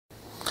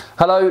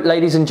Hello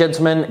ladies and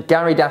gentlemen,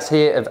 Gary Das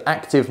here of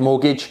Active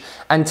Mortgage,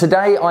 and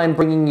today I am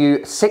bringing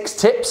you 6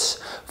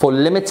 tips for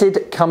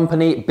limited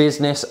company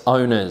business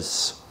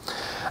owners.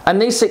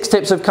 And these 6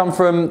 tips have come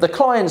from the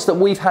clients that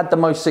we've had the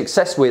most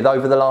success with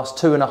over the last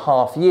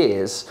 2.5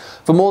 years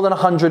for more than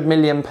 £100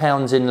 million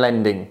in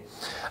lending.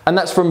 And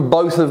that's from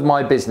both of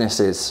my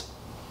businesses.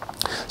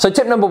 So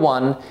tip number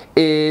 1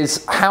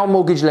 is how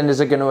mortgage lenders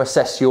are going to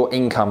assess your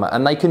income,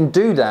 and they can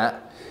do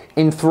that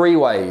in 3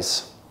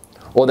 ways.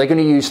 Or they're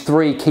going to use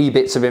 3 key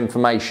bits of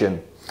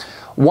information.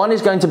 One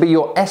is going to be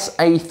your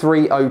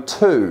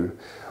SA302,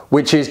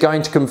 which is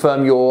going to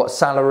confirm your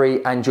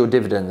salary and your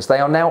dividends. They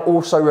are now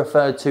also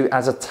referred to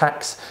as a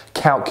tax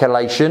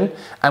calculation,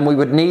 and we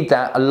would need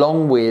that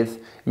along with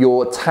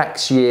your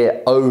tax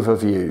year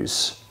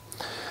overviews.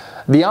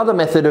 The other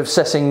method of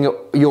assessing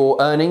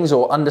your earnings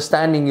or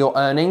understanding your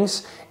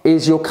earnings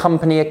is your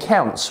company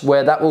accounts,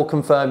 where that will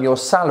confirm your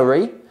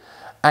salary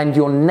and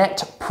your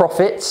net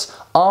profits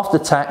after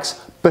tax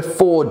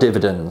before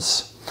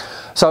dividends.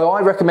 So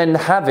I recommend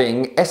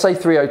having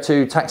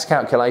SA302 tax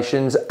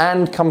calculations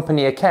and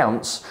company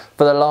accounts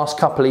for the last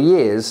couple of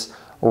years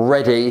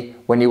ready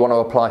when you want to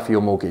apply for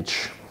your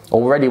mortgage,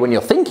 or ready when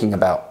you're thinking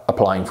about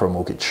applying for a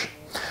mortgage.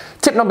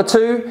 Tip number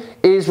 2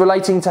 is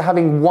relating to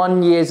having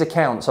 1 year's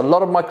accounts. A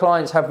lot of my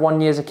clients have 1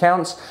 year's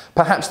accounts.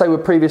 Perhaps they were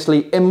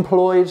previously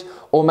employed,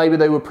 or maybe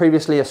they were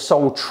previously a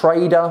sole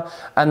trader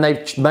and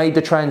they've made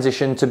the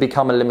transition to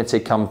become a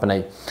limited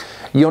company.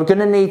 You're going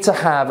to need to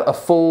have a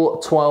full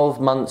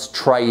 12 months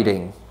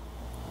trading.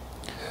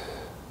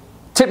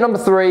 Tip number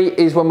 3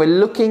 is when we're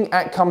looking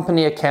at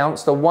company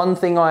accounts, the one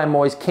thing I am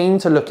always keen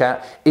to look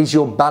at is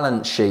your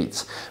balance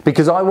sheet,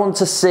 because I want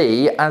to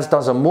see, as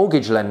does a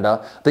mortgage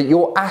lender, that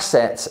your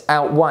assets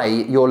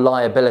outweigh your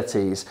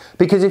liabilities.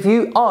 Because if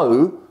you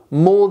owe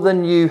more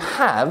than you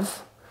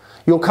have,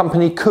 your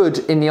company could,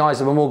 in the eyes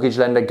of a mortgage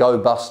lender, go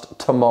bust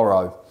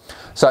tomorrow.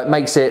 So it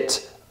makes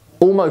it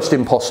almost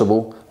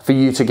impossible for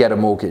you to get a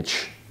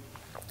mortgage.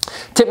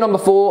 Tip number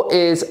 4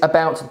 is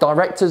about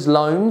directors'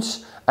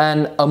 loans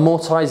and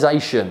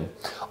amortization.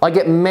 I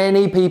get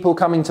many people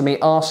coming to me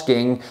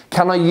asking,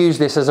 can I use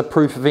this as a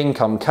proof of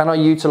income? Can I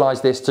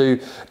utilize this to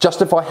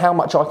justify how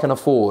much I can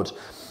afford?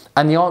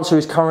 And the answer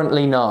is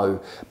currently no,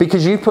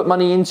 because you've put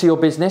money into your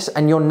business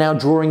and you're now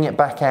drawing it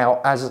back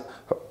out as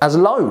a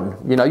loan.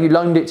 You know, you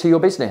loaned it to your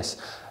business.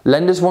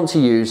 Lenders want to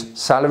use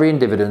salary and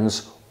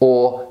dividends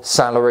or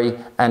salary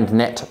and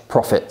net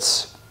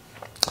profits.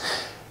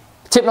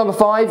 Tip number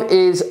 5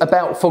 is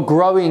about for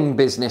growing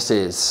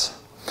businesses.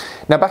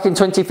 Now, back in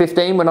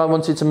 2015, when I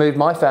wanted to move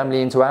my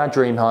family into our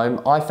dream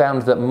home, I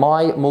found that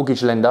my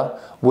mortgage lender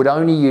would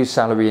only use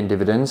salary and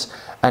dividends,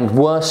 and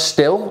worse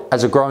still,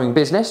 as a growing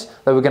business,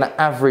 they were going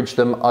to average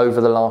them over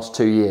the last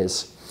 2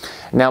 years.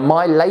 Now,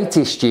 my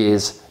latest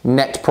year's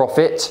net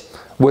profit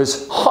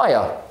was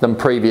higher than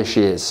previous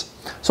years.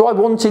 So I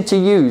wanted to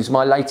use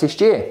my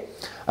latest year.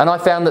 And I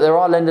found that there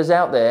are lenders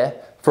out there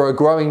for a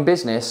growing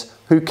business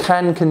who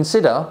can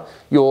consider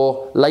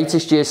your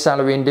latest year's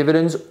salary and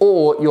dividends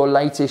or your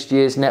latest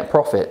year's net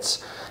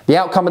profits. The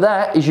outcome of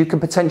that is you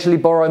could potentially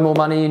borrow more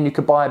money and you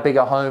could buy a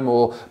bigger home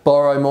or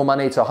borrow more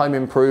money to home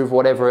improve,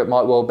 whatever it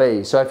might well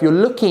be. So if you're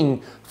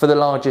looking for the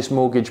largest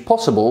mortgage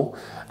possible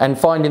and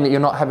finding that you're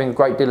not having a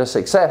great deal of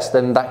success,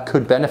 then that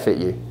could benefit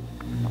you.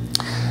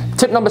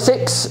 Tip number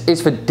 6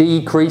 is for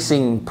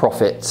decreasing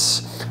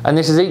profits. And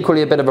this is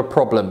equally a bit of a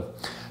problem.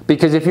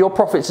 Because if your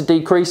profits are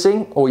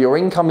decreasing or your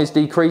income is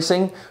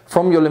decreasing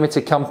from your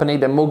limited company,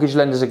 then mortgage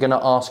lenders are going to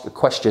ask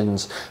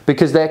questions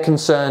because they're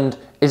concerned,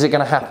 is it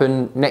going to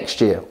happen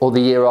next year or the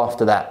year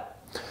after that?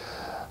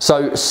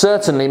 So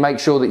certainly make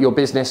sure that your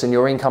business and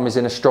your income is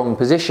in a strong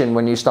position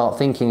when you start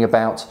thinking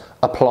about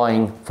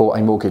applying for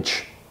a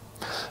mortgage.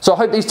 So I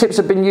hope these tips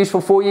have been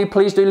useful for you.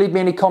 Please do leave me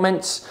any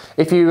comments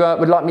if you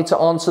would like me to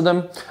answer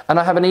them. And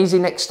I have an easy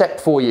next step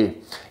for you.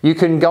 You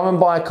can go and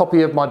buy a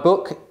copy of my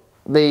book,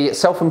 the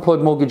Self-Employed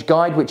Mortgage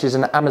Guide, which is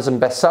an Amazon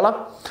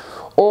bestseller,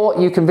 or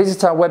you can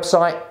visit our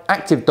website,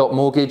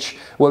 active.mortgage,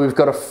 where we've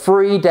got a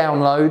free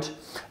download.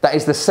 That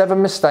is the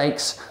 7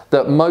 mistakes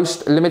that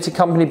most limited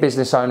company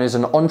business owners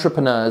and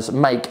entrepreneurs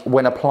make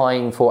when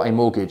applying for a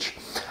mortgage.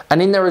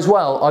 And in there as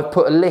well, I've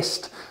put a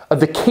list of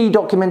the key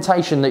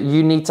documentation that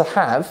you need to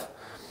have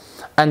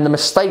and the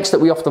mistakes that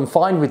we often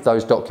find with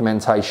those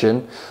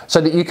documentation so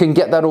that you can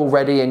get that all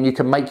ready and you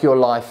can make your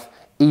life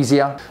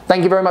easier.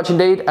 Thank you very much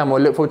indeed, and we'll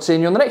look forward to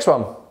seeing you on the next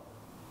one.